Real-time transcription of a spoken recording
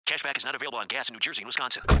Cashback is not available on gas in New Jersey and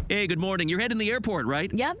Wisconsin. Hey, good morning. You're heading to the airport,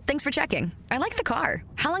 right? Yep, thanks for checking. I like the car.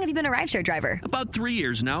 How long have you been a rideshare driver? About 3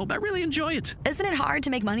 years now. I really enjoy it. Isn't it hard to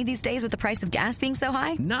make money these days with the price of gas being so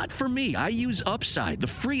high? Not for me. I use Upside, the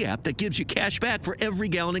free app that gives you cash back for every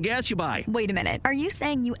gallon of gas you buy. Wait a minute. Are you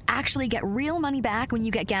saying you actually get real money back when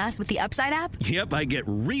you get gas with the Upside app? Yep, I get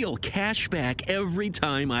real cash back every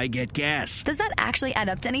time I get gas. Does that actually add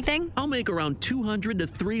up to anything? I'll make around $200 to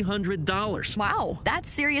 $300. Wow, that's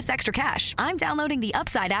serious extra cash. I'm downloading the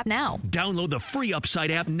Upside app now. Download the free Upside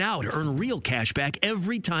app now to earn real cash back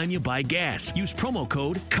every time you buy gas. Use promo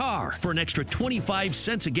code CAR for an extra 25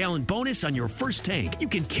 cents a gallon bonus on your first tank. You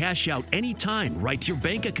can cash out anytime right to your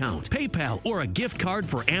bank account, PayPal, or a gift card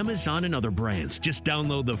for Amazon and other brands. Just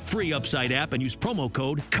download the free Upside app and use promo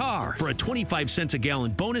code CAR for a 25 cents a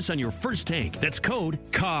gallon bonus on your first tank. That's code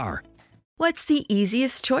CAR. What's the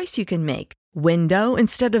easiest choice you can make? Window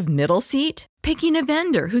instead of middle seat? Picking a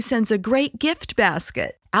vendor who sends a great gift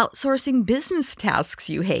basket? Outsourcing business tasks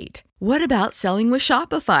you hate? What about selling with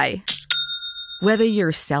Shopify? Whether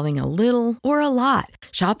you're selling a little or a lot,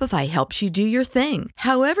 Shopify helps you do your thing,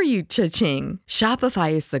 however you cha-ching.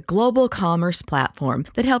 Shopify is the global commerce platform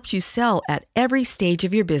that helps you sell at every stage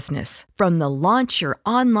of your business. From the launch your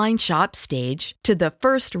online shop stage to the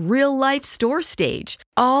first real-life store stage,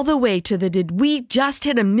 all the way to the did we just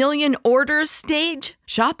hit a million orders stage?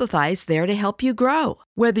 Shopify's there to help you grow.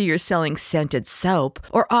 Whether you're selling scented soap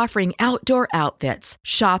or offering outdoor outfits,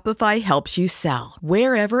 Shopify helps you sell.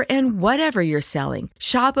 Wherever and whatever you're selling,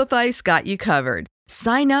 Shopify's got you covered.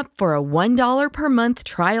 Sign up for a $1 per month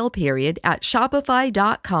trial period at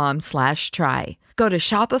shopify.com/try. Go to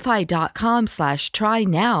shopify.com/try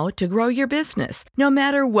now to grow your business, no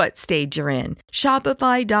matter what stage you're in.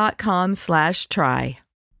 Shopify.com/try.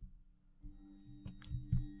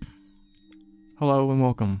 Hello and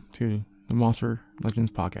welcome to the Monster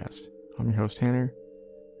Legends Podcast. I'm your host Tanner,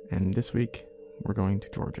 and this week we're going to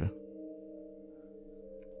Georgia.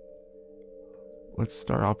 Let's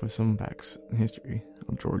start off with some facts and history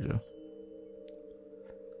of Georgia.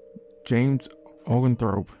 James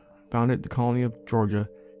Oglethorpe founded the colony of Georgia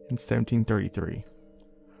in 1733.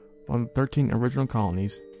 One of the 13 original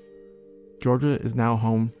colonies, Georgia is now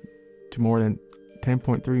home to more than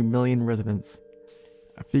 10.3 million residents,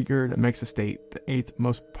 a figure that makes the state the 8th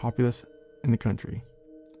most populous in the country.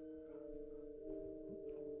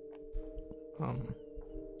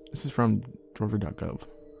 This is from Georgia.gov.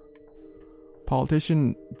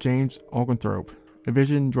 Politician James Oglethorpe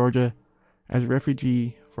envisioned Georgia as a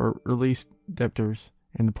refugee for released debtors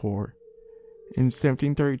and the poor. In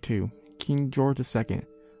 1732, King George II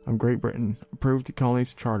of Great Britain approved the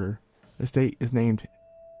colony's charter. The state is named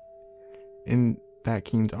in that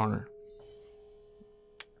king's honor.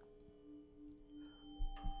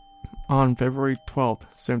 On February 12,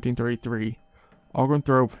 1733,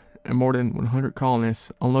 Oglethorpe and more than 100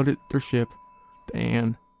 colonists unloaded their ship, the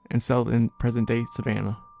Anne, and settled in present-day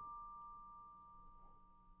Savannah.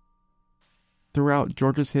 Throughout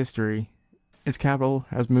Georgia's history, its capital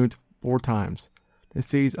has moved 4 times. The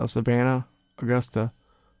cities of Savannah, Augusta,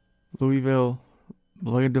 Louisville,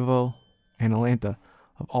 Bladenville, and Atlanta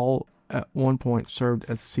have all at one point served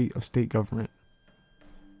as the seat of state government.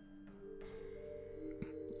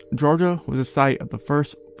 Georgia was the site of the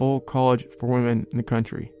first full college for women in the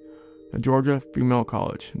country, the Georgia Female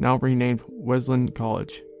College, now renamed Wesleyan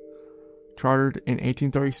College. Chartered in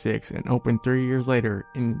 1836 and opened 3 years later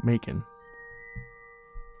in Macon.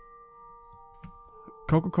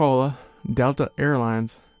 Coca-Cola, Delta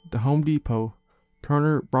Airlines, the Home Depot,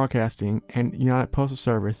 Turner Broadcasting, and United Postal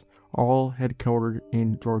Service are all headquartered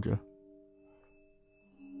in Georgia.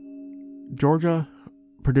 Georgia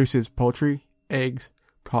produces poultry, eggs,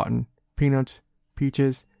 cotton, peanuts,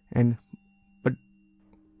 peaches, and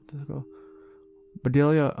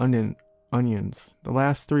Bedelia onions, the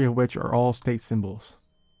last 3 of which are all state symbols.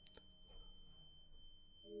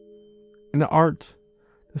 In the arts,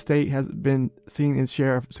 the state has been seeing its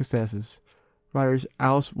share of successes. Writers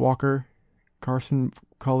Alice Walker, Carson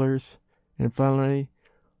Cullers, and Flannery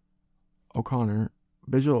O'Connor,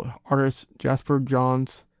 visual artists Jasper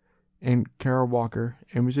Johns and Carol Walker,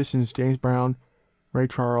 and musicians James Brown, Ray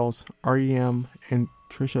Charles, R.E.M., and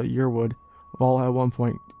Trisha Yearwood have all at one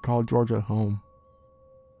point called Georgia home.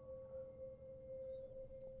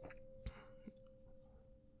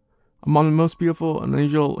 Among the most beautiful and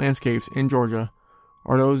unusual landscapes in Georgia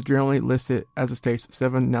are those generally listed as the state's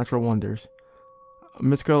 7 natural wonders: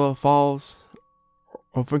 Miscula Falls,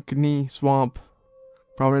 Ophicany Swamp,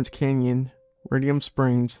 Providence Canyon, Radium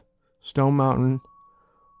Springs, Stone Mountain,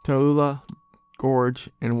 Tallulah Gorge,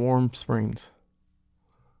 and Warm Springs.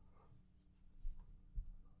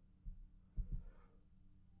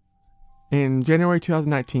 In January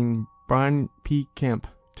 2019, Brian P. Kemp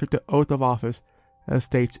took the oath of office as the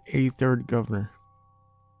state's 83rd governor.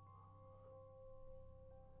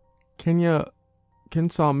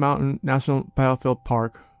 Kennesaw Mountain National Battlefield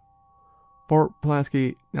Park, Fort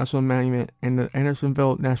Pulaski National Monument, and the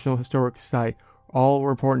Andersonville National Historic Site all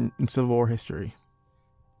were important in Civil War history.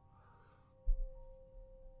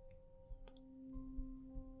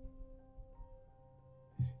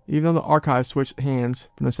 Even though the archives switched hands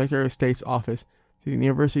from the Secretary of State's office to the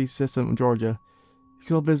University System of Georgia, you can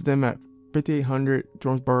still visit them at 5800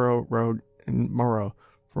 Jonesboro Road in Morrow.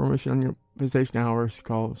 For information on your visitation hours,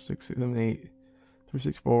 call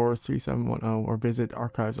 678-364-3710 or visit the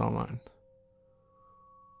archives online.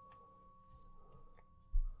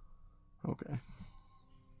 Okay.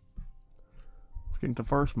 Let's get into the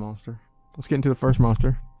first monster.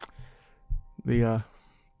 The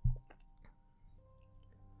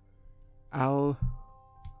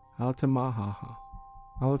Altamaha.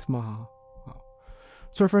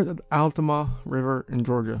 Surfer at the Altamaha River in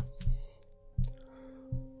Georgia.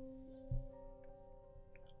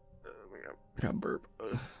 I got burp.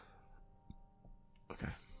 Okay.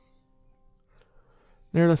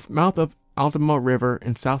 Near the mouth of Altamaha River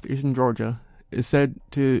in southeastern Georgia is said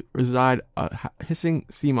to reside a hissing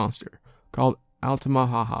sea monster called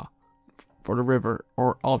Altamaha for the river,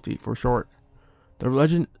 or Alti for short. The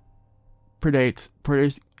legend predates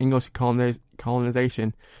British English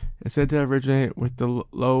colonization and said to originate with the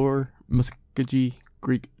Lower Muskogee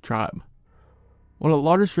Greek tribe. One of the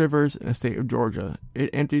largest rivers in the state of Georgia, it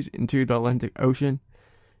empties into the Atlantic Ocean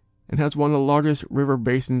and has one of the largest river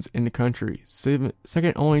basins in the country,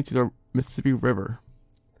 second only to the Mississippi River.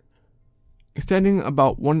 Extending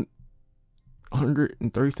about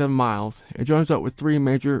 137 miles, it joins up with three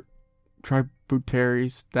major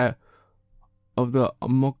tributaries that of the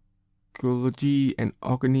Ocmulgee and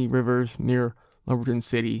Oconee rivers near Lumberton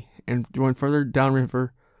City, and joined further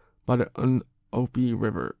downriver by the Unopie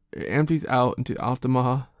River. It empties out into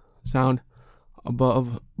Altamaha Sound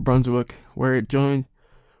above Brunswick, where it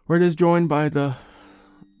is joined by the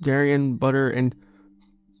Darien, Butter, and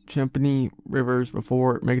Champagny rivers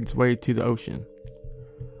before making its way to the ocean.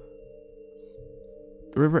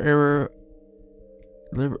 The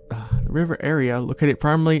river area, located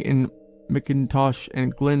primarily in McIntosh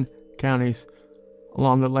and Glenn counties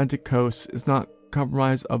along the Atlantic coast, is not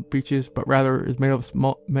comprised of beaches, but rather is made of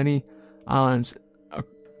many islands,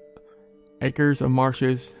 acres of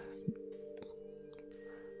marshes,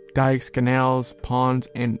 dikes, canals, ponds,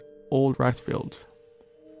 and old rice fields.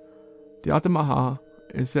 The Altamaha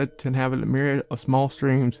is said to inhabit a myriad of small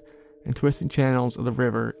streams and twisting channels of the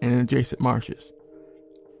river and adjacent marshes,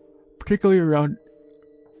 particularly around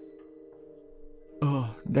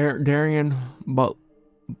Darien, Butler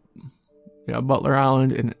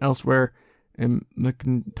Island, and elsewhere in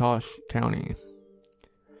McIntosh County.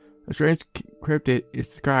 A strange cryptid is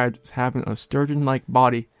described as having a sturgeon-like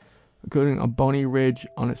body, including a bony ridge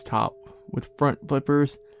on its top, with front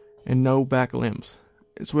flippers and no back limbs.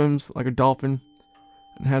 It swims like a dolphin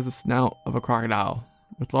and has the snout of a crocodile,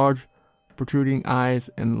 with large protruding eyes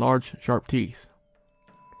and large sharp teeth.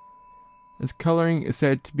 Its coloring is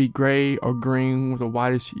said to be gray or green with a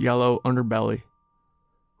whitish yellow underbelly.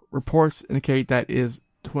 Reports indicate that it is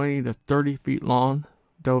 20 to 30 feet long,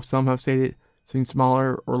 though some have stated seeing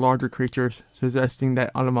smaller or larger creatures, suggesting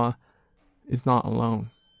that Altamaha is not alone.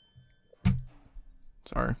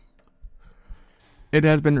 It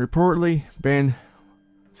has been reportedly been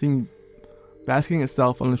seen basking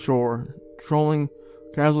itself on the shore, trolling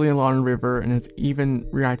casually along the river, and has even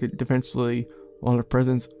reacted defensively while in the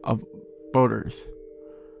presence of boaters.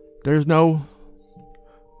 There is no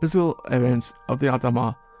physical evidence of the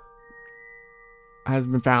Altamaha has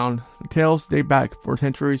been found. The tales date back for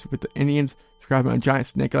centuries, with the Indians describing a giant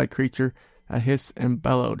snake-like creature that hissed and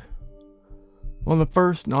bellowed. One of the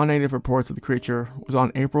first non-native reports of the creature was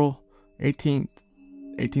on April 18,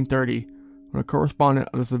 1830, when a correspondent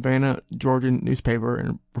of the Savannah, Georgian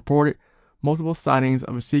newspaper reported multiple sightings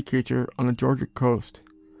of a sea creature on the Georgia coast.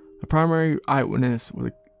 The primary eyewitness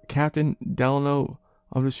was Captain Delano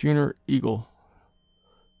of the schooner Eagle,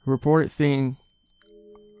 who reported seeing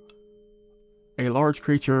a large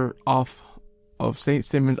creature off of St.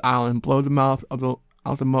 Simons Island below the mouth of the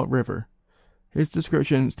Altamaha River. His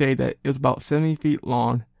description stated that it was about 70 feet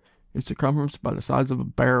long, its circumference about the size of a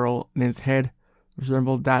barrel, and its head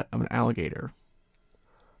resembled that of an alligator.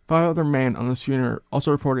 5 other men on the schooner also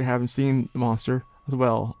reported having seen the monster, as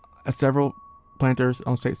well as several planters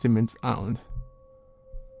on St. Simons Island.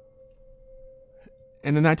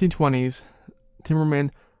 In the 1920s, timbermen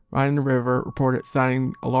riding the river reported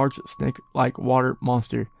sighting a large snake-like water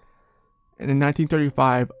monster And in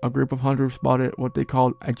 1935, a group of hunters spotted what they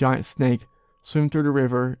called a giant snake swim through the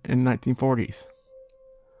river in the 1940s.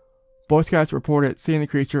 Boy Scouts reported seeing the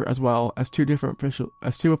creature as well as two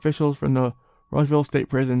officials from the Roseville State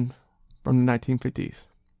Prison from the 1950s.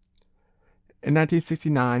 In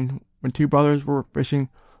 1969, when two brothers were fishing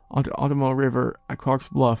on the Altamaha River at Clark's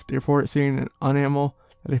Bluff, they reported seeing an animal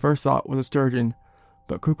that they first thought was a sturgeon,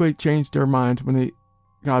 but quickly changed their minds when they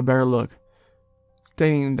got a better look,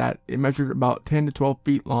 stating that it measured about 10 to 12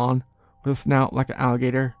 feet long, with a snout like an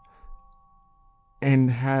alligator,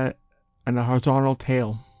 and had a horizontal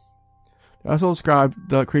tail. They also described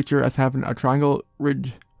the creature as having a triangle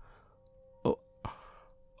ridge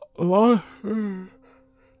along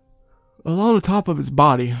the top of its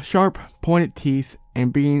body, sharp, pointed teeth,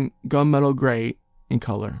 and being gunmetal gray in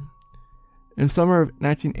color. In the summer of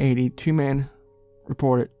 1980, two men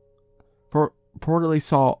reportedly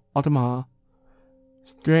saw Altamaha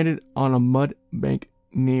stranded on a mud bank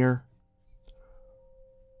near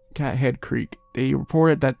Cathead Creek. They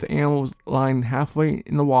reported that the animal was lying halfway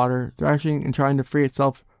in the water, thrashing and trying to free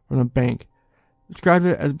itself from the bank. Described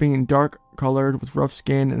it as being dark colored with rough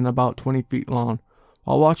skin and about 20 feet long.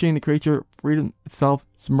 While watching, the creature freed itself,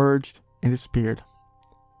 submerged, and disappeared.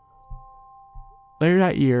 Later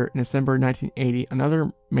that year, in December 1980,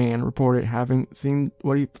 another man reported having seen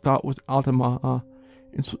what he thought was Altamaha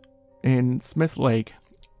in Smith Lake.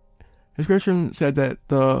 His description said that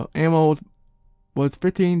the animal was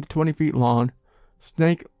 15 to 20 feet long,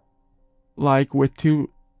 snake-like with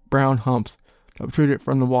two brown humps that protruded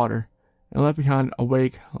from the water, and left behind a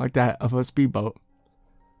wake like that of a speedboat.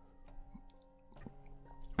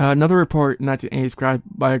 Another report in 1980 described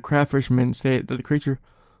by a crab fisherman stated that the creature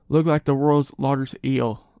looked like the world's largest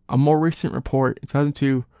eel. A more recent report in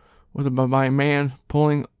 2002 was by a man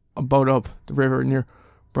pulling a boat up the river near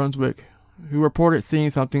Brunswick, who reported seeing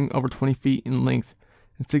something over 20 feet in length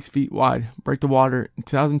and 6 feet wide break the water. In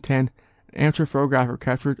 2010, an amateur photographer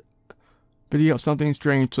captured video of something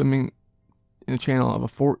strange swimming in the channel of a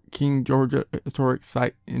Fort King, Georgia historic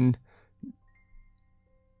site in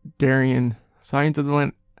Darien. Signs of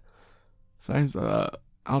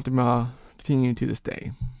Altamaha continue to this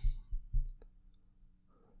day.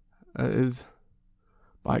 That is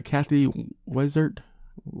by Kathy Weiser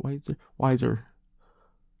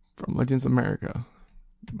from Legends of America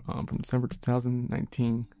from December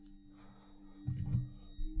 2019.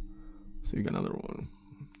 So you got another one.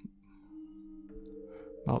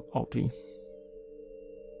 Mount Alti.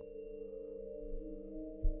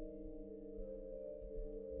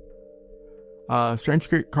 Strange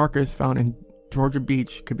carcass found in Georgia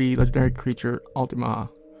Beach could be legendary creature Altamaha.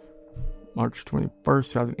 March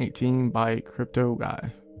 21st, 2018 by Crypto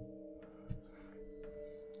Guy.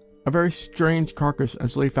 A very strange carcass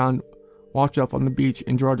actually found washed up on the beach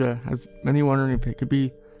in Georgia has many wondering if it could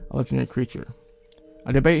be a legendary creature.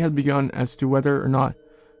 A debate has begun as to whether or not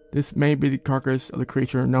this may be the carcass of the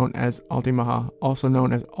creature known as Altamaha, also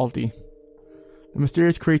known as Alti. The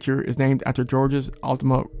mysterious creature is named after Georgia's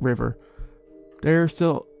Altamaha River. The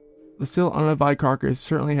still unidentified carcass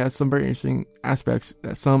certainly has some very interesting aspects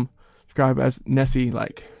that some describe as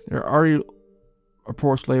Nessie-like. There are already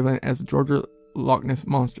reports labeling it as the Georgia Loch Ness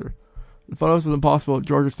Monster. The photos of the possible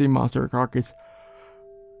Georgia Sea Monster carcass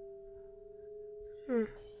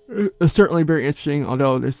is certainly very interesting,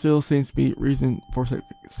 although there still seems to be reason for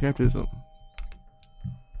skepticism.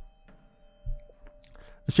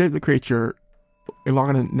 The shape of the creature,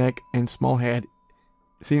 elongated neck and small head,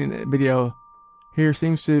 seen in the video here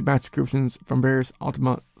seems to match descriptions from various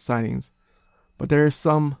Altamaha sightings, but there's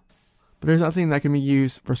nothing that can be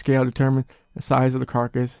used for scale to determine the size of the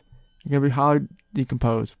carcass. It can be highly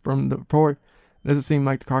decomposed. From the report, it doesn't seem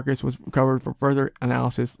like the carcass was recovered for further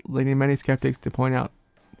analysis, leading many skeptics to point to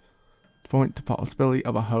the possibility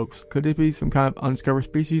of a hoax. Could it be some kind of undiscovered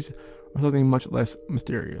species or something much less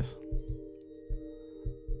mysterious?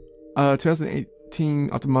 2018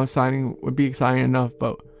 Altamaha sighting would be exciting enough,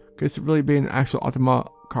 but could this really be an actual Altamaha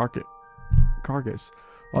carcass?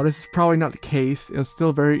 While this is probably not the case, it's still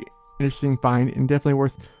a very interesting find and definitely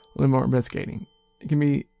worth a little more investigating. It can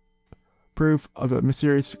be proof of the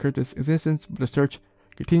mysterious cryptid's existence, but the search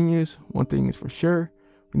continues. One thing is for sure,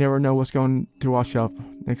 we never know what's going to wash up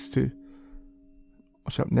next,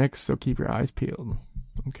 so keep your eyes peeled.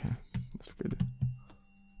 Okay, that's good.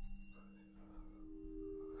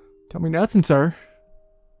 Tell me nothing, sir.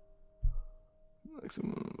 What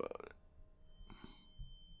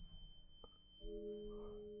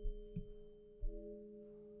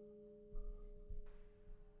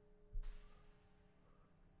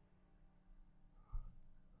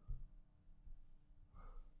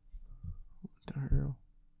the hell?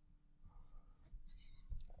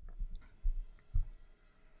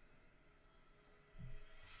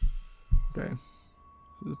 Okay.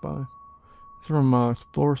 This is from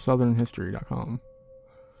exploresouthernhistory.com.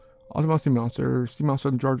 Altama sea monster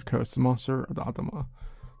of the Georgia coast, the monster of the Altama.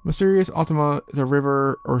 Mysterious Altama is a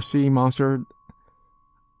river or sea monster.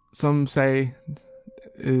 Some say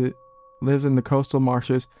it lives in the coastal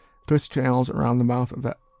marshes, twist channels around the mouth of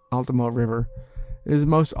the Altama River. It is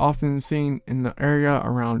most often seen in the area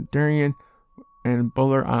around Darien and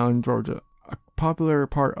Buller Island, Georgia. A popular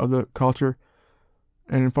part of the culture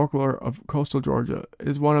and folklore of coastal Georgia, it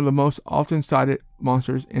is one of the most often sighted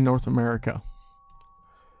monsters in North America.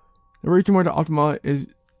 The region where the Altama is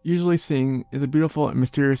usually seen is a beautiful and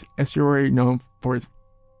mysterious estuary known for its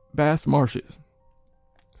vast marshes,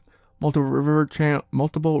 multiple river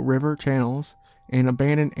channels, and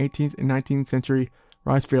abandoned 18th and 19th century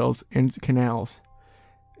rice fields and canals.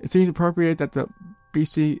 It seems appropriate that the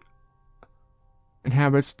beastie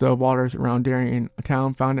inhabits the waters around Darien, a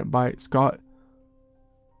town founded by Scott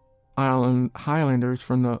Island Highlanders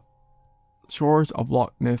from the shores of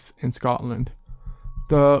Loch Ness in Scotland.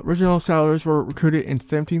 The original settlers were recruited in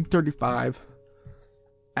 1735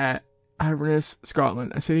 at Inverness,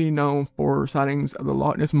 Scotland, a city known for sightings of the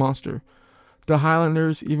Loch Ness Monster. The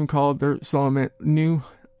Highlanders even called their settlement New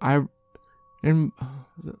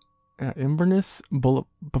Inverness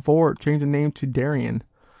before changing the name to Darien.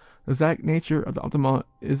 The exact nature of the Altama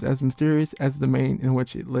is as mysterious as the domain in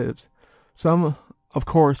which it lives. Some, of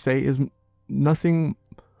course, say it is nothing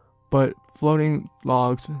but floating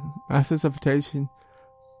logs, masses of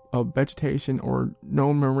vegetation, or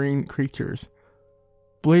no marine creatures.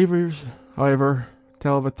 Believers, however,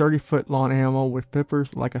 tell of a 30-foot long animal with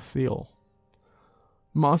flippers like a seal.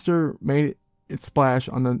 The monster made its splash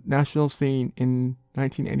on the national scene in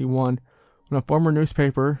 1981 when a former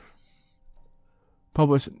newspaper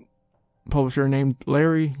publisher named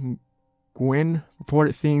Larry Gwynn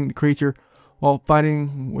reported seeing the creature while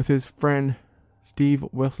fishing with his friend Steve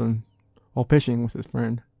Wilson.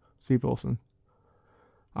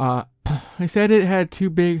 He said it had two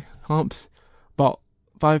big humps about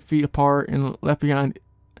 5 feet apart and left behind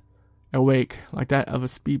a wake like that of a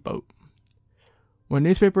speedboat. When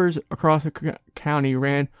newspapers across the county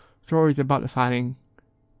ran stories about the sighting,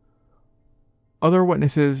 other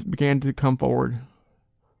witnesses began to come forward.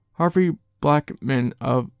 Harvey Blackman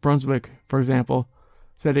of Brunswick, for example,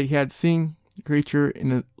 said that he had seen the creature in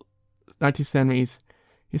the 1970s.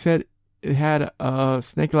 He said it had a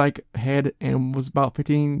snake-like head and was about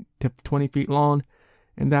 15 to 20 feet long,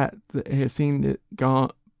 and that it had seen it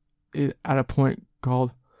gone at a point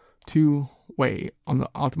called Two Way on the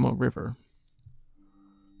Altama River.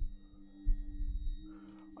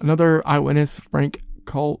 Another eyewitness, Frank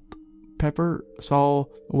Culpepper, saw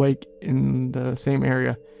a wake in the same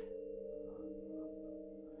area.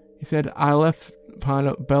 He said, it left behind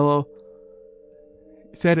a billow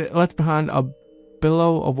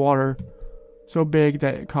of water so big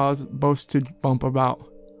that it caused boats to bump about.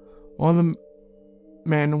 One of the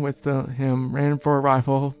men with him ran for a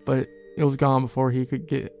rifle, but it was gone before he could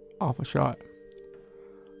get off a shot.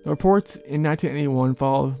 The reports in 1981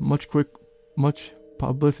 followed much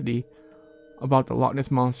publicity about the Loch Ness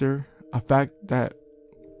Monster, a fact that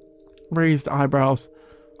raised the eyebrows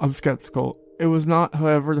of the skeptical. It was not,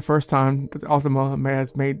 however, the first time that the Altama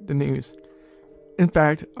has made the news. In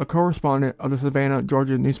fact, a correspondent of the Savannah,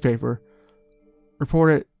 Georgia newspaper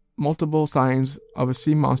reported multiple sightings of a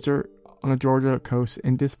sea monster on the Georgia coast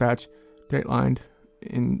and dispatched datelined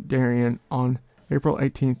in Darien on April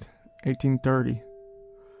 18th, 1830.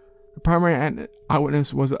 The primary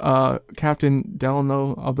eyewitness was Captain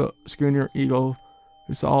Delano of the schooner Eagle,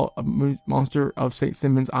 who saw a monster of St.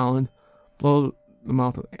 Simon's Island below the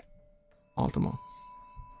mouth of Altama.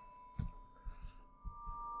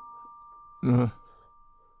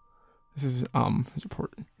 This is his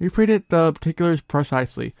report. He repeated the particulars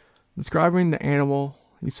precisely, describing the animal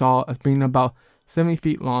he saw as being about 70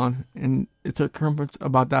 feet long and its circumference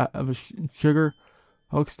about that of a sugar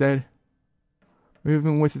hogshead,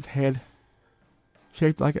 moving with its head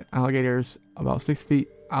shaped like an alligator's about 6 feet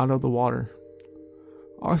out of the water.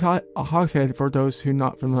 A hogshead, for those who are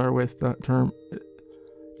not familiar with the term,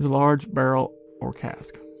 is a large barrel or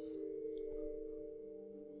cask.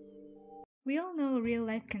 We all know real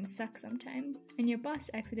life can suck sometimes, and your boss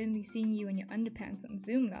accidentally seeing you in your underpants on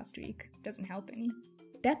Zoom last week doesn't help any.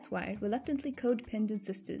 That's why reluctantly codependent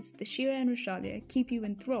sisters, the Shira and Rashalia, keep you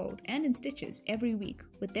enthralled and in stitches every week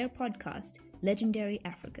with their podcast, Legendary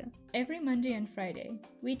Africa. Every Monday and Friday,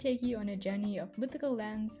 we take you on a journey of mythical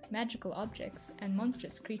lands, magical objects, and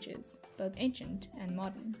monstrous creatures, both ancient and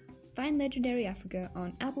modern. Find Legendary Africa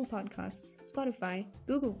on Apple Podcasts, Spotify,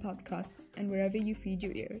 Google Podcasts, and wherever you feed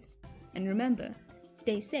your ears. And remember,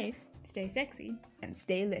 stay safe, Stay sexy. And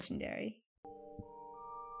stay legendary.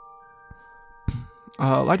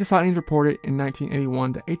 Like the sightings reported in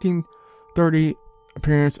 1981, the 1830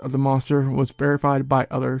 appearance of the monster was verified by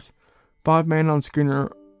others. 5 men on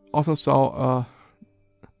schooner also saw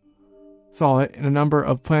it, and a number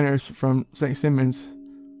of planners from St. Simons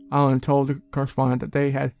Island told the correspondent that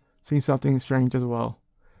they had seen something strange as well.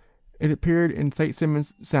 It appeared in St.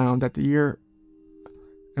 Simons Sound that year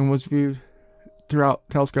and was viewed throughout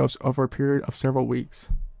telescopes over a period of several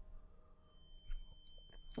weeks.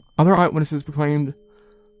 Other eyewitnesses proclaimed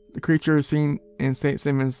the creature seen in St.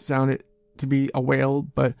 Simons sounded to be a whale,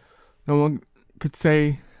 but no one could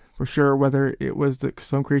say for sure whether it was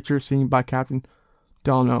some creature seen by Captain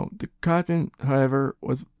Delano. The captain, however,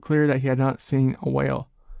 was clear that he had not seen a whale.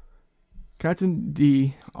 Captain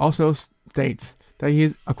D also states that he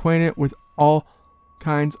is acquainted with all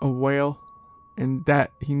kinds of whale and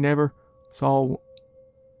that he never saw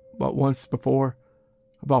but once before,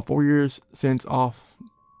 about 4 years since, off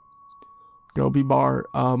Gobi Bar,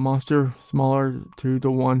 a monster similar to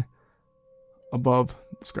the one above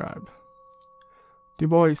described.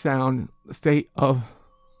 Dubois Sound, the state of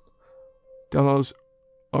Delano's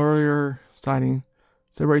earlier sighting,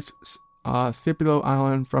 separates Scipio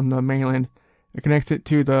Island from the mainland and connects it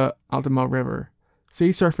to the Altamaha River.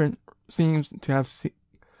 Sea serpent seems to have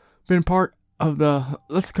been part of the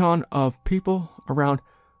lexicon of people around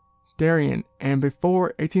Darien, and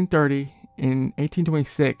before 1830, in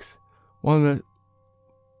 1826, one of the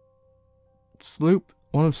sloops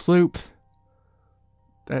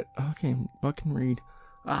that I can't fucking read.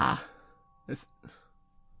 That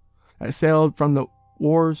sailed from the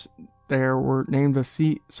wharves there were named the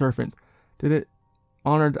Sea Serpent. Did it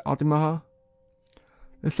honor the Altamaha?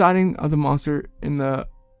 The sighting of the monster in the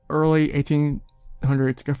early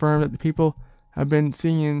 1800s confirmed that the people have been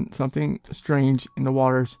seeing something strange in the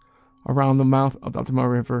waters around the mouth of the Altamaha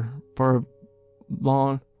River for a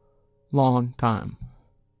long time.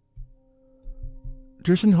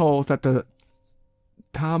 Tradition holds that the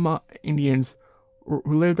Tama Indians who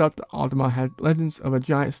lived up the Altamaha had legends of a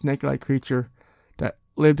giant snake-like creature that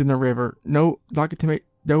lived in the river. No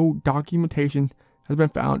documentation has been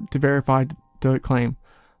found to verify the claim,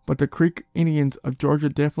 but the Creek Indians of Georgia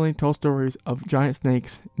definitely told stories of giant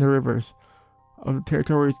snakes in the rivers of the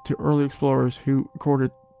territories to early explorers who recorded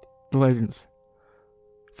the legends.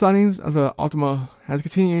 Sightings of the Altamaha has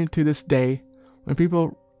continued to this day, when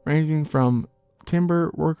people ranging from timber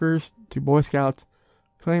workers to Boy Scouts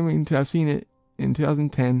claiming to have seen it. In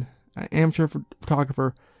 2010, an amateur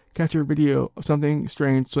photographer captured video of something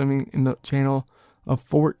strange swimming in the channel of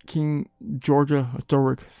Fort King, Georgia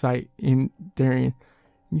historic site in Darien.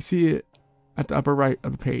 You see it at the upper right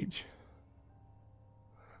of the page.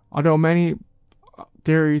 Although many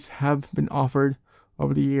theories have been offered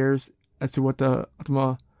over the years as to what the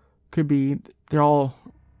Altamaha could be, they all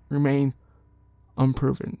remain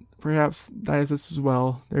unproven. Perhaps that is this as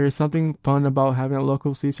well. There is something fun about having a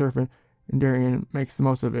local sea serpent, and Darien makes the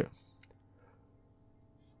most of it.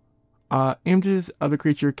 Images of the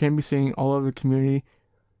creature can be seen all over the community,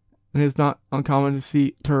 and it is not uncommon to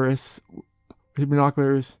see tourists with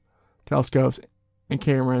binoculars, telescopes, and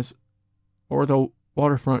cameras on the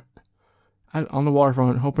waterfront,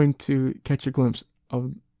 hoping to catch a glimpse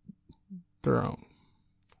of their own.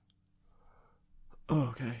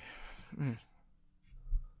 Okay.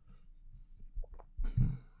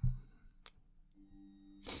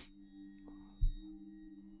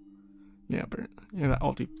 Yeah, but that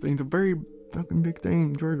Alti thing's a very fucking big thing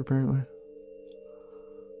in Georgia, apparently.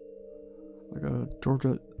 Like a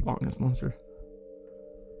Georgia Loch Ness monster.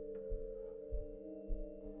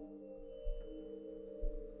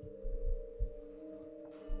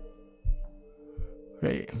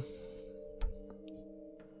 Okay.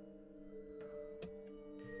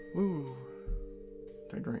 Woo.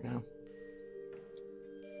 Take a drink now.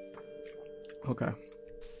 Okay.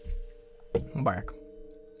 I'm back.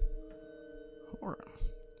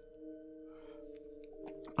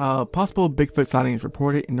 Possible Bigfoot sightings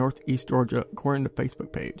reported in northeast Georgia, according to the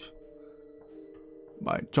Facebook page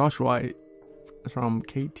by Josh White from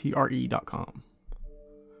KTRE.com.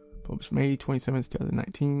 Published May 27,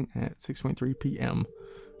 2019 at 6:23 p.m.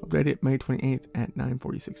 Updated May 28th at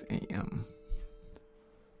 9:46 a.m.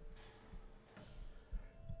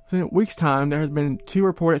 Within a week's time, there has been 2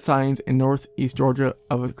 reported sightings in northeast Georgia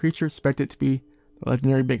of a creature suspected to be the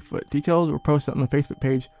legendary Bigfoot. Details were posted on the Facebook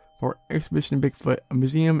page for Expedition Bigfoot, a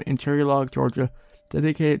museum in Cherry Log, Georgia,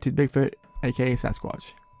 dedicated to Bigfoot, aka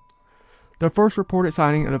Sasquatch. The first reported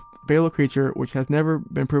sighting of the fabled creature, which has never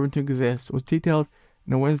been proven to exist, was detailed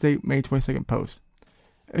in a Wednesday, May 22nd post.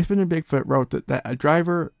 Explainer Bigfoot wrote that a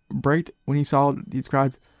driver braked when he saw, he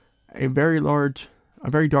described, a very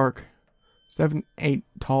dark, 7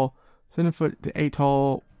 foot to 8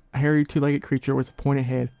 tall, hairy, two-legged creature with a pointed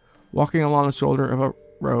head, walking along the shoulder of a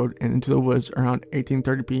road and into the woods around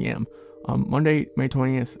 18:30 p.m. on Monday, May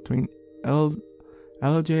 20th, between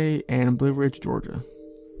LJ and Blue Ridge, Georgia.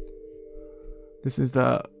 This is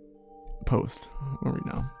the Post. I'll read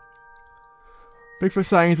now. Bigfoot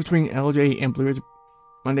sightings between LJ and Blue Ridge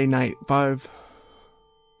Monday night,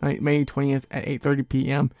 May 20th at 8:30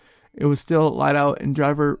 p.m. It was still light out, and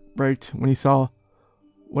driver braked when he saw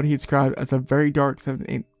what he described as a very dark, 7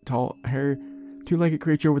 to 8 tall, hairy, two-legged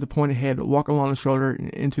creature with a pointed head walk along the shoulder and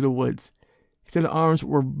into the woods. He said the arms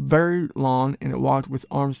were very long, and it walked with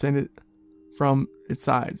arms extended from its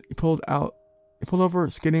sides. He pulled over,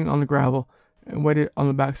 skidding on the gravel, and waited on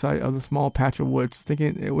the backside of the small patch of woods,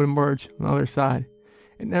 thinking it would emerge on the other side.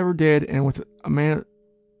 It never did, and with a man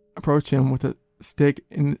approached him with a stick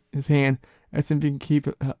in his hand, asking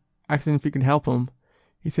if he could help him.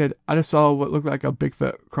 He said, "I just saw what looked like a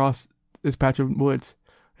Bigfoot cross this patch of woods."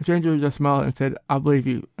 The stranger just smiled and said, "I believe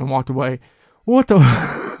you," and walked away. What the?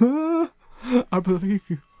 I believe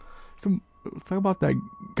you. Let's talk about that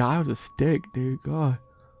guy with a stick, dude. God.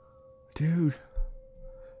 Dude.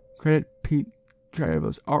 Credit Pete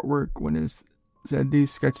Travis' artwork when it said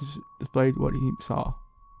these sketches displayed what he saw.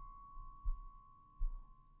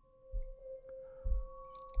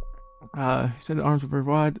 He said the arms were very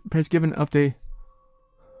wide. The page gave an update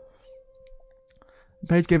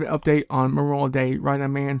on Memorial Day. Right, a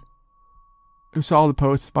man who saw the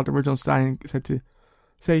post about the original sighting said to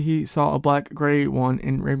say he saw a black-gray one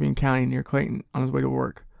in Rabun County near Clayton on his way to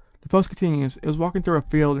work. The post continues. It was walking through a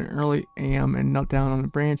field in early a.m. and knelt down on a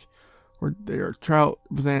branch where there are trout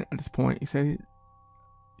present at this point. He said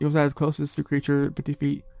he was at his closest to the creature, 50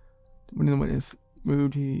 feet. When the witness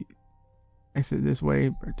moved, he exited this way.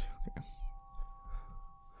 Okay.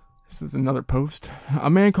 This is another post.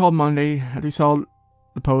 A man called Monday after he saw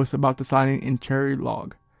the post about the sighting in Cherry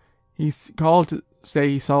Log. He called to say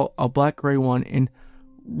he saw a black-gray one in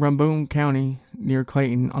Rabun County near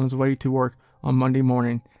Clayton on his way to work on Monday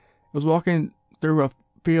morning. He was walking through a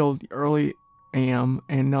field early a.m.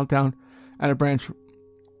 and knelt down at a branch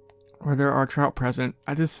where there are trout present.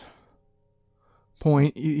 At this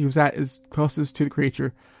point, he was at his closest to the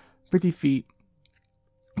creature, 50 feet.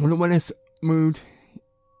 When the witness moved,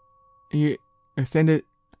 he extended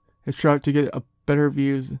his truck to get a better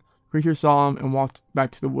view. The creature saw him and walked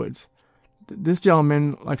back to the woods. This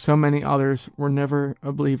gentleman, like so many others, were never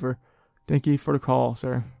a believer. Thank you for the call,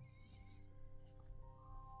 sir.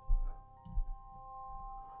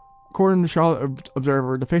 According to Charlotte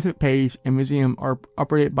Observer, the Facebook page and museum are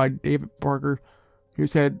operated by David Parker, who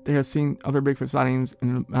said they have seen other Bigfoot sightings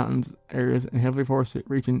in the mountains areas and heavily forested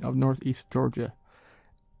region of northeast Georgia.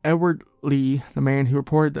 Edward Lee, the man who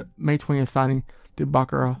reported the May 20th sighting to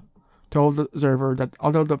Baccarat, told the Observer that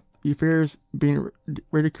although he fears being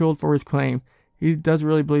ridiculed for his claim, he does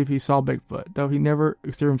really believe he saw Bigfoot, though he never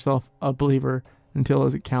considered himself a believer until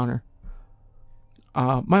his encounter.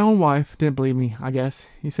 My own wife didn't believe me, I guess,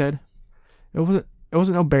 he said. It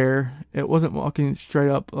wasn't no bear. It wasn't walking straight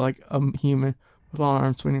up like a human with long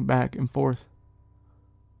arms swinging back and forth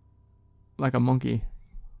like a monkey.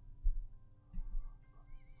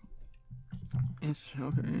 It's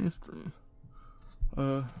okay. It's true.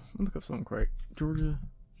 Let me look up something quick. Georgia.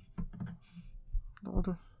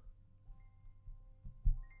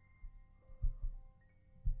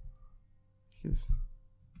 Could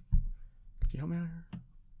you help me out here?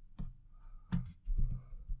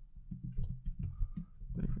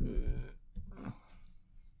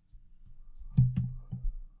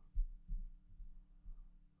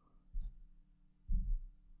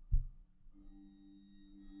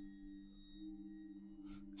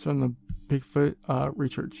 It's on the Bigfoot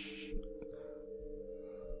research.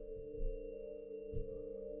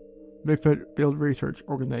 Bigfoot Field Research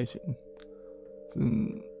Organization. It's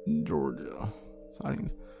in Georgia.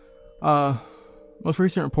 Sightings. Most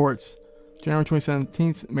recent reports. January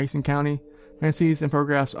 2017, Mason County. Man sees and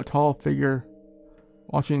photographs a tall figure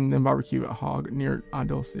watching them barbecue a hog near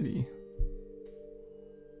Idle City.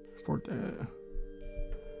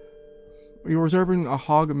 We were observing a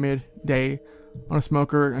hog midday on a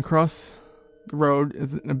smoker, and across the road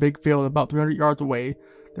is in a big field about 300 yards away.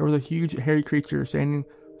 There was a huge hairy creature standing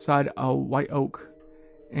beside a white oak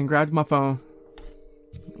and grabbed my phone.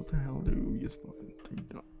 What the hell do you just fucking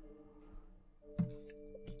do?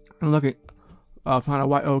 And looking behind a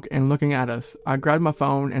white oak and looking at us. I grabbed my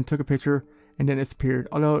phone and took a picture and then it disappeared.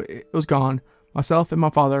 Although it was gone, myself and my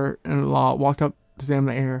father-in-law walked up to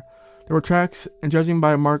examine the area. There were tracks, and judging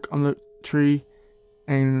by a mark on the tree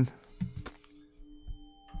and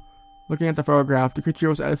looking at the photograph, the creature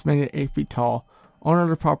was estimated 8 feet tall. Owner of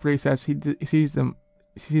the property says he sees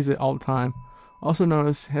it all the time. Also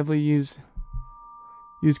noticed heavily used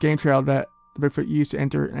game trail that the Bigfoot used to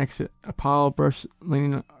enter and exit. A pile of brush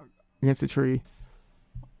leaning against the tree.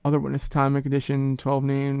 Other witness time and condition 12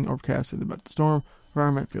 noon, overcast about the storm.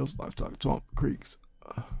 Environment fields, livestock, swamp, creeks.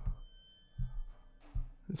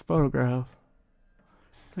 This photograph.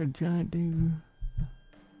 It's a giant dude.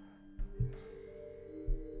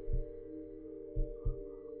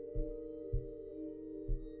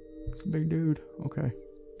 It's a big dude. Okay.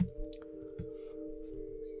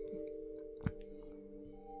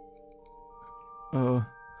 The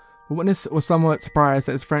witness was somewhat surprised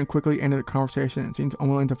that his friend quickly ended the conversation and seemed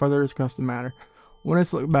unwilling to further discuss the matter.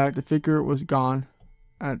 Witness looked back. The figure was gone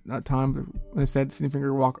at that time, but instead seen the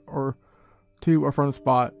finger walk or two or from the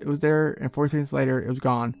spot. It was there, and 4 seconds later, it was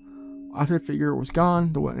gone. After the figure was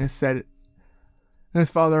gone, the witness said it. And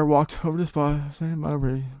his father walked over to the spot, saying,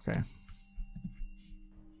 "Mother, okay."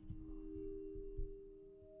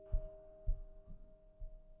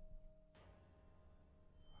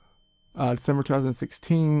 December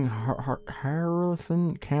 2016,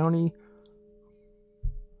 Harrison County.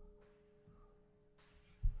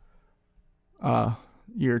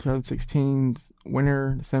 Year 2016,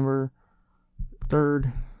 winter, December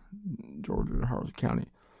 3rd, Georgia, Harrison County.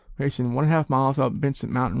 Location 1.5 miles up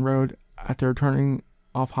Vincent Mountain Road after turning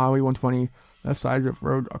off Highway 120, left side of the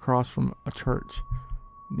road across from a church.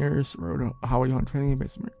 Nearest road, Highway 120,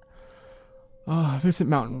 basement. Vincent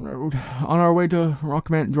Mountain Road. On our way to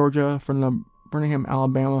Rockmont, Georgia, from the Birmingham,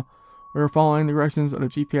 Alabama, we were following the directions of the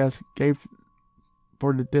GPS gave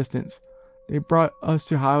for the distance. They brought us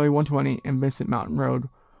to Highway 120 and Vincent Mountain Road.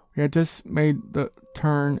 We had just made the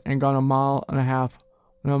turn and gone 1.5 miles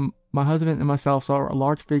when my husband and myself saw a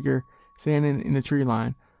large figure standing in the tree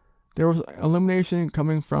line. There was illumination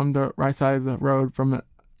coming from the right side of the road from an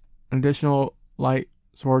additional light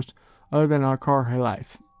source other than our car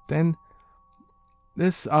headlights. Then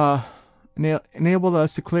this enabled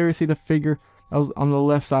us to clearly see the figure that was on the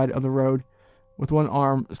left side of the road, with one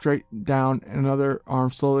arm straight down and another arm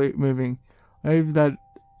slowly moving. I believe that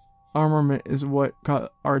armament is what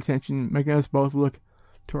caught our attention, making us both look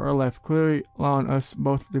to our left, clearly allowing us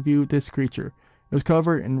both to view this creature. It was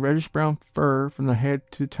covered in reddish-brown fur from the head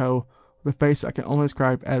to toe, with a face I can only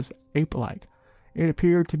describe as ape-like. It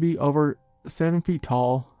appeared to be over 7 feet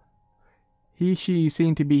tall. He or she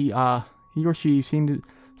seemed to be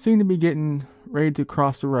getting ready to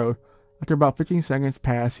cross the road. After about 15 seconds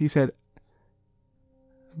passed, he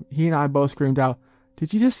and I both screamed out,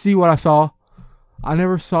 "Did you just see what I saw?" I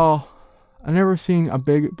never seen a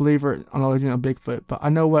big believer on the legend of Bigfoot, but I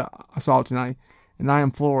know what I saw tonight, and I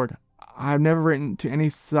am floored. I have never written to any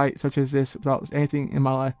site such as this about anything in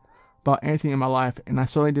my life, and I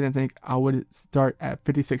certainly didn't think I would start at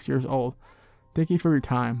 56 years old. Thank you for your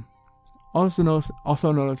time. Also notice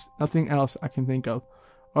nothing else I can think of.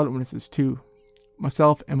 Other witnesses too.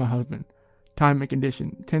 Myself and my husband. Time and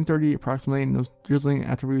condition. 10:30 approximately, and it was drizzling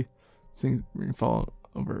after we seen rainfall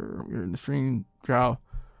over. We were in the stream drought.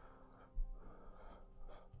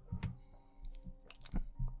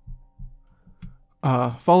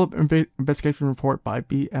 Follow-up investigation report by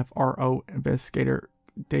BFRO investigator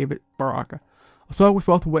David Baraka. I spoke with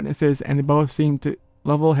both witnesses, and they both seemed to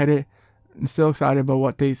level-headed and still excited about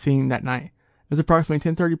what they'd seen that night. It was approximately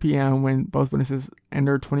 10:30 p.m. when both witnesses and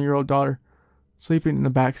their 20-year-old daughter, sleeping in the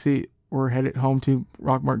back seat, were headed home to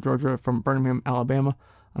Rockmart, Georgia from Birmingham, Alabama,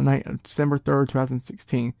 on the night of December 3rd,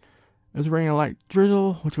 2016. It was raining a light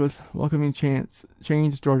drizzle, which was welcoming change.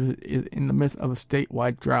 Georgia is in the midst of a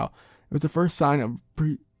statewide drought. It was the first sign of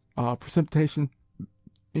precipitation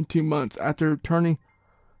in 2 months after turning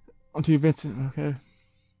onto Vincent. Okay.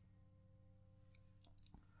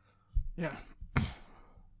 Yeah.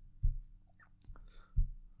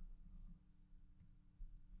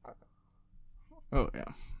 Oh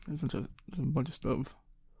yeah, there's a bunch of stuff.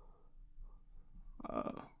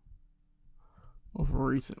 Most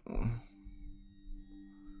recent one.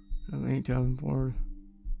 2008, 2004.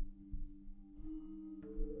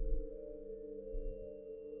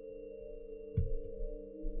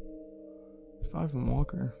 It's 5 from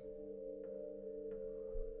Walker.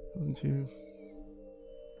 2002.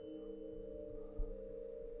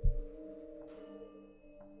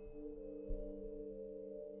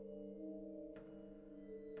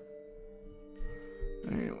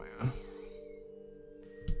 Anyway, I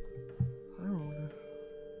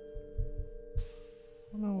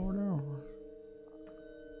don't know.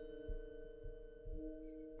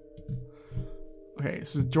 Okay,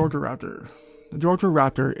 this is Georgia Raptor. The Georgia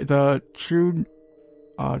Raptor is a true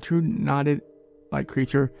knotted like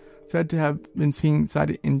creature said to have been seen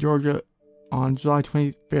sighted in Georgia on July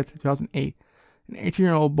 25th, 2008. An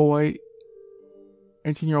 18-year-old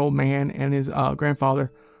man and his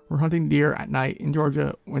grandfather were hunting deer at night in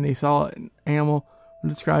Georgia when they saw an animal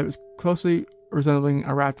described as closely resembling a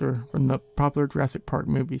raptor from the popular Jurassic Park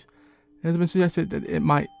movies. It has been suggested that it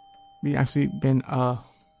might be actually been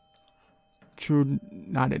true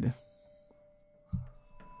knotted.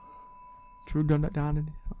 True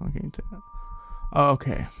knotted? Okay, say that.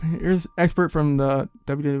 Okay, here's an expert from the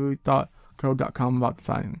www.code.com about the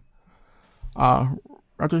sighting.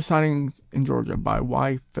 Raptor sightings in Georgia by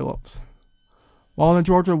Y. Phillips. While in the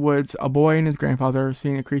Georgia woods, a boy and his grandfather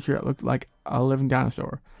seen a creature that looked like a living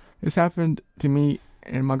dinosaur. This happened to me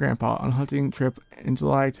and my grandpa on a hunting trip in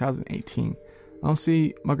July 2018. I don't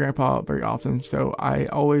see my grandpa very often, so I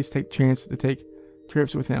always take chance to take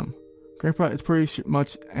trips with him. Grandpa is pretty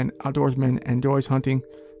much an outdoorsman and enjoys hunting,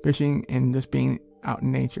 fishing, and just being out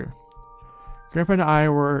in nature. Grandpa and I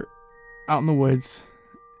were out in the woods.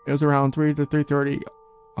 It was around 3 to 3:30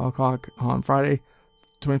 o'clock on Friday,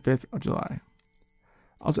 25th of July.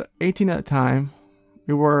 I was 18 at the time.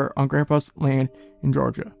 We were on Grandpa's land in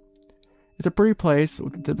Georgia. It's a pretty place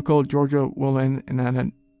with the typical Georgia woodland and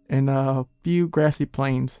a few grassy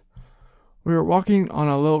plains. We were walking on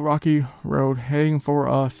a little rocky road heading for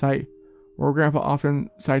a site where Grandpa often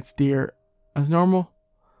sights deer. As normal,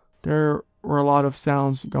 there were a lot of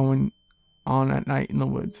sounds going on at night in the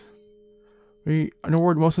woods. We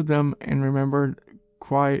ignored most of them and remained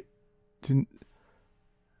quiet to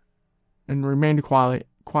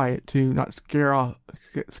not scare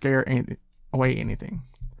away anything.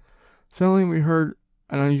 Suddenly we heard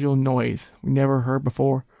an unusual noise we never heard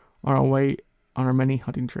before on our many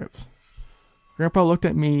hunting trips. Grandpa looked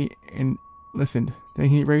at me and listened. Then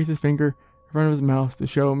he raised his finger in front of his mouth to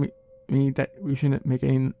show me that we shouldn't make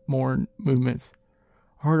any more movements.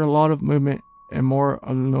 I heard a lot of movement and more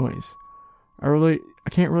of the noise. I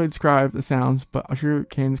can't really describe the sounds, but I sure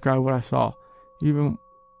can describe what I saw, even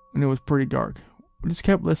when it was pretty dark. We just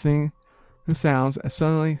kept listening to the sounds as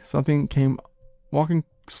suddenly something came walking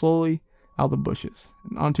slowly out of the bushes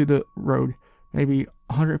and onto the road, maybe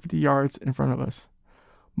 150 yards in front of us.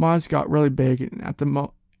 My eyes got really big, and at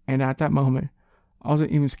that moment, I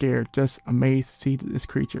wasn't even scared, just amazed to see this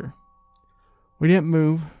creature. We didn't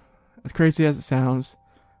move, as crazy as it sounds.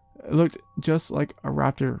 It looked just like a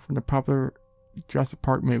raptor from the popular Jurassic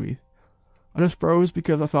Park movies. I just froze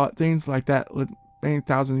because I thought things like that lived many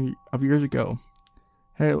thousands of years ago.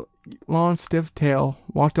 It had a long, stiff tail,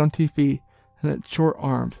 walked on 2 feet, and had short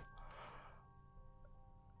arms.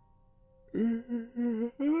 It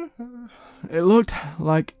looked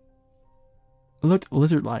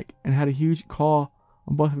lizard-like and had a huge claw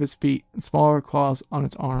on both of its feet and smaller claws on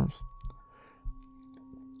its arms.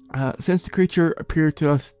 Since the creature appeared to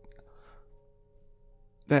us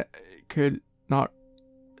that it could run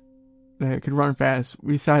fast,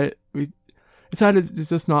 we decided to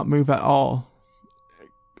just not move at all.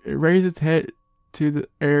 It raised its head to the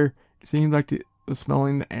air. It seemed like it was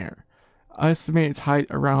smelling the air. I estimate its height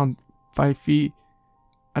around 5 feet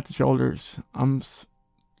at the shoulders. After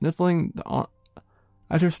sniffing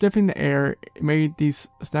the air, it made these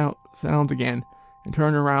sounds again and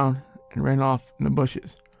turned around and ran off in the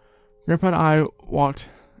bushes. Grandpa and I walked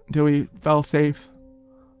until we felt safe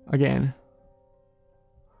again.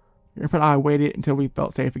 Grandpa and I waited until we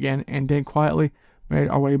felt safe again and then quietly made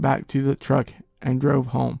our way back to the truck and drove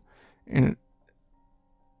home. And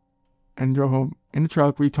drove home. In the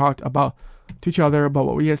truck, we talked to each other about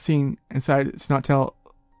what we had seen and decided to not tell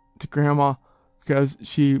to Grandma because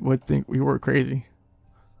she would think we were crazy.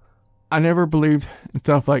 I never believed in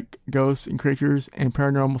stuff like ghosts and creatures and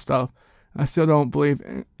paranormal stuff. I still don't believe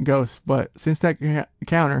in ghosts, but since that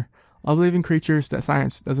encounter, I believe in creatures that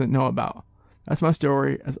science doesn't know about. That's my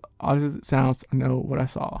story. As odd as it sounds, I know what I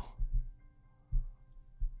saw.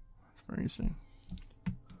 It's very interesting.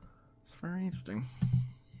 It's very interesting.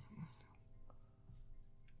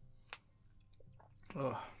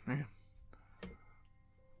 Oh, man.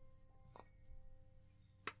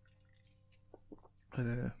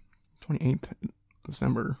 The 28th of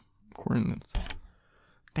December, recording this.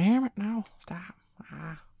 Damn it, no. Stop.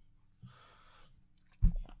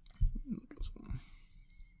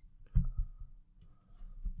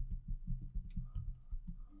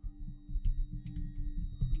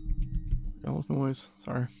 Got all this noise.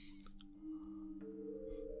 Sorry.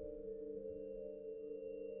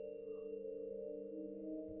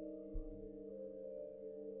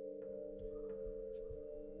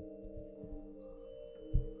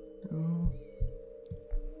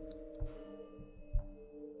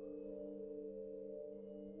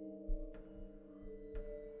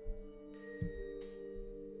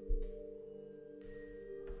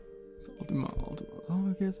 Ultima. Oh,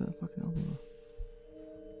 I guess that fucking Ultima.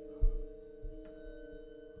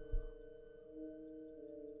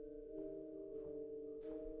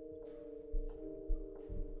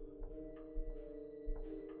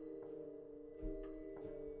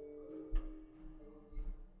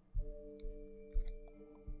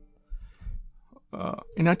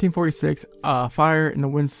 In 1946, a fire in the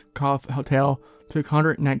Winscoff Hotel took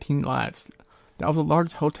 119 lives. That was the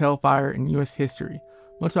largest hotel fire in U.S. history.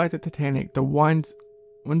 Much like the Titanic, the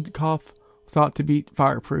Winscoff was thought to be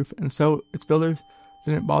fireproof, and so its builders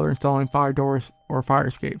didn't bother installing fire doors or fire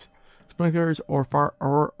escapes, sprinklers, or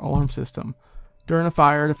alarm system. During a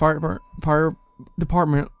fire, the fire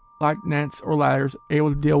department lacked nets or ladders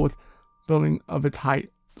able to deal with building of its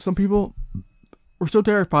height. Some people were so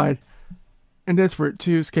terrified and desperate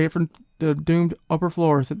to escape from the doomed upper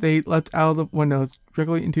floors that they leapt out of the windows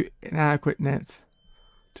directly into inadequate nets.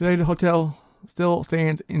 Today, the hotel still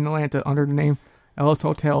stands in Atlanta under the name Ellis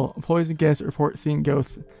Hotel. Employees and guests report seeing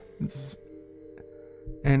ghosts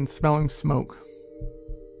and smelling smoke.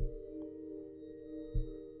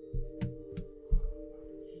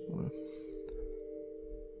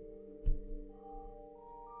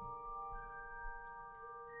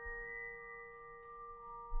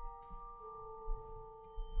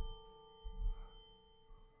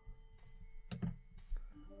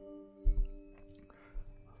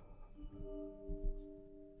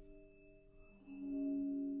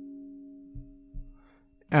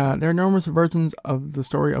 There are numerous versions of the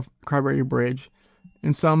story of Cryberry Bridge.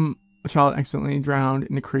 In some, a child accidentally drowned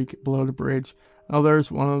in the creek below the bridge. In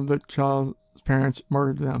others, one of the child's parents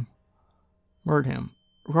murdered him.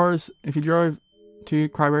 Regardless, if you drove to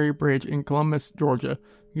Cryberry Bridge in Columbus, Georgia,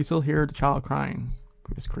 you can still hear the child crying.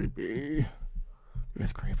 It's creepy.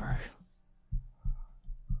 It's creepy.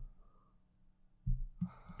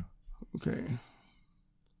 Okay.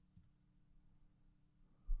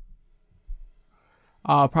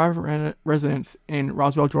 Private residence in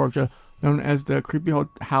Roswell, Georgia, known as the Creepy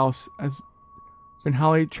House, has been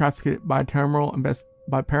highly trafficked by paranormal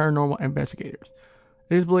investigators.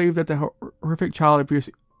 It is believed that the horrific child abuse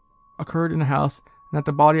occurred in the house, and that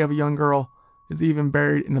the body of a young girl is even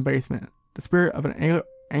buried in the basement. The spirit of an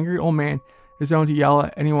angry old man is known to yell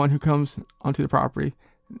at anyone who comes onto the property,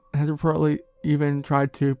 and has reportedly even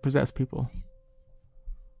tried to possess people.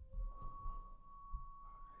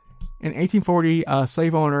 In 1840, a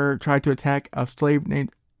slave owner tried to attack a slave named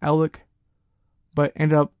Alec, but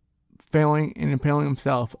ended up failing and impaling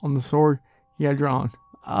himself on the sword he had drawn.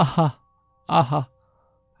 Aha.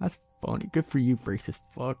 That's funny. Good for you, racist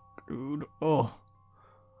fuck, dude. Oh.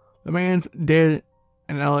 The man's dead,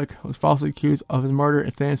 and Alec was falsely accused of his murder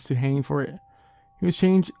and sentenced to hanging for it. He was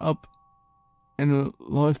changed up in the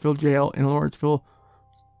Louisville jail in Lawrenceville,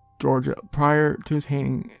 Georgia, prior to his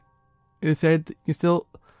hanging. It is said that you can still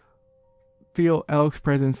feel Alec's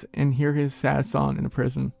presence and hear his sad song in the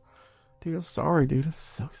prison. Dude, I'm sorry, dude. That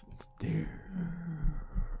sucks. Dude.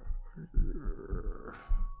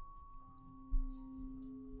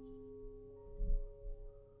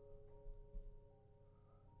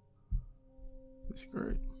 It's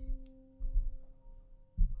great.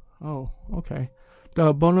 Oh, okay.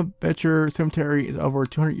 The Bonaventure Cemetery is over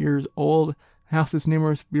 200 years old and houses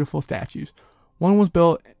numerous beautiful statues. One was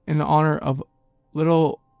built in the honor of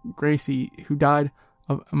little Gracie, who died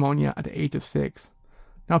of pneumonia at the age of 6.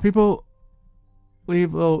 Now, people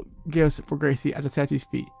leave little gifts for Gracie at the statue's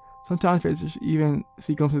feet. Sometimes visitors even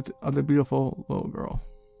see glimpses of the beautiful little girl.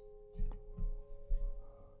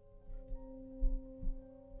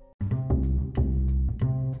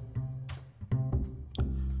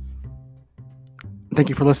 Thank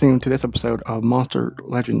you for listening to this episode of Monster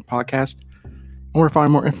Legend Podcast. Or to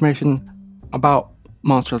find more information about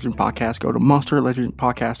Monster Legend Podcast, go to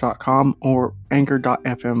monsterlegendpodcast.com or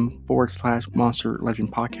anchor.fm/Monster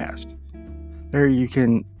Legend Podcast. There you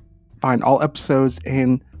can find all episodes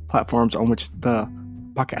and platforms on which the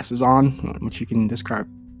podcast is on, which you can subscribe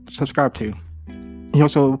to. You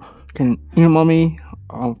also can email me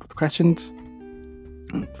with questions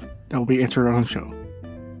that will be answered on the show.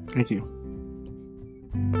 Thank you.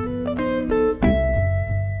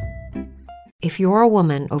 If you're a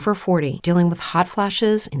woman over 40 dealing with hot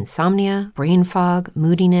flashes, insomnia, brain fog,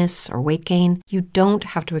 moodiness, or weight gain, you don't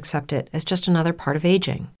have to accept it as just another part of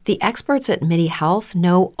aging. The experts at MIDI Health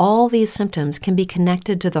know all these symptoms can be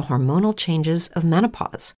connected to the hormonal changes of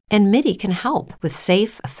menopause. And MIDI can help with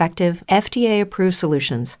safe, effective, FDA-approved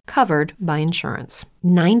solutions covered by insurance.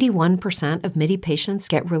 91% of MIDI patients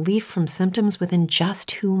get relief from symptoms within just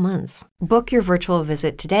 2 months. Book your virtual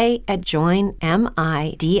visit today at joinmidi.com.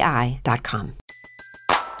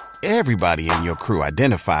 Everybody in your crew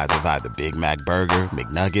identifies as either Big Mac Burger,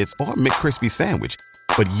 McNuggets, or McCrispy Sandwich.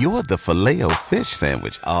 But you're the Filet-O-Fish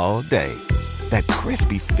Sandwich all day. That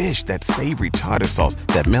crispy fish, that savory tartar sauce,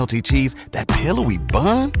 that melty cheese, that pillowy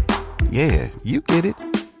bun. Yeah, you get it.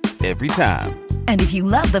 Every time. And if you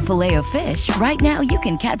love the Filet-O-Fish, right now you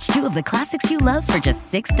can catch two of the classics you love for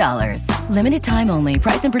just $6. Limited time only.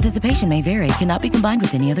 Price and participation may vary. Cannot be combined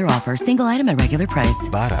with any other offer. Single item at regular price.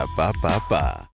 Ba-da-ba-ba-ba.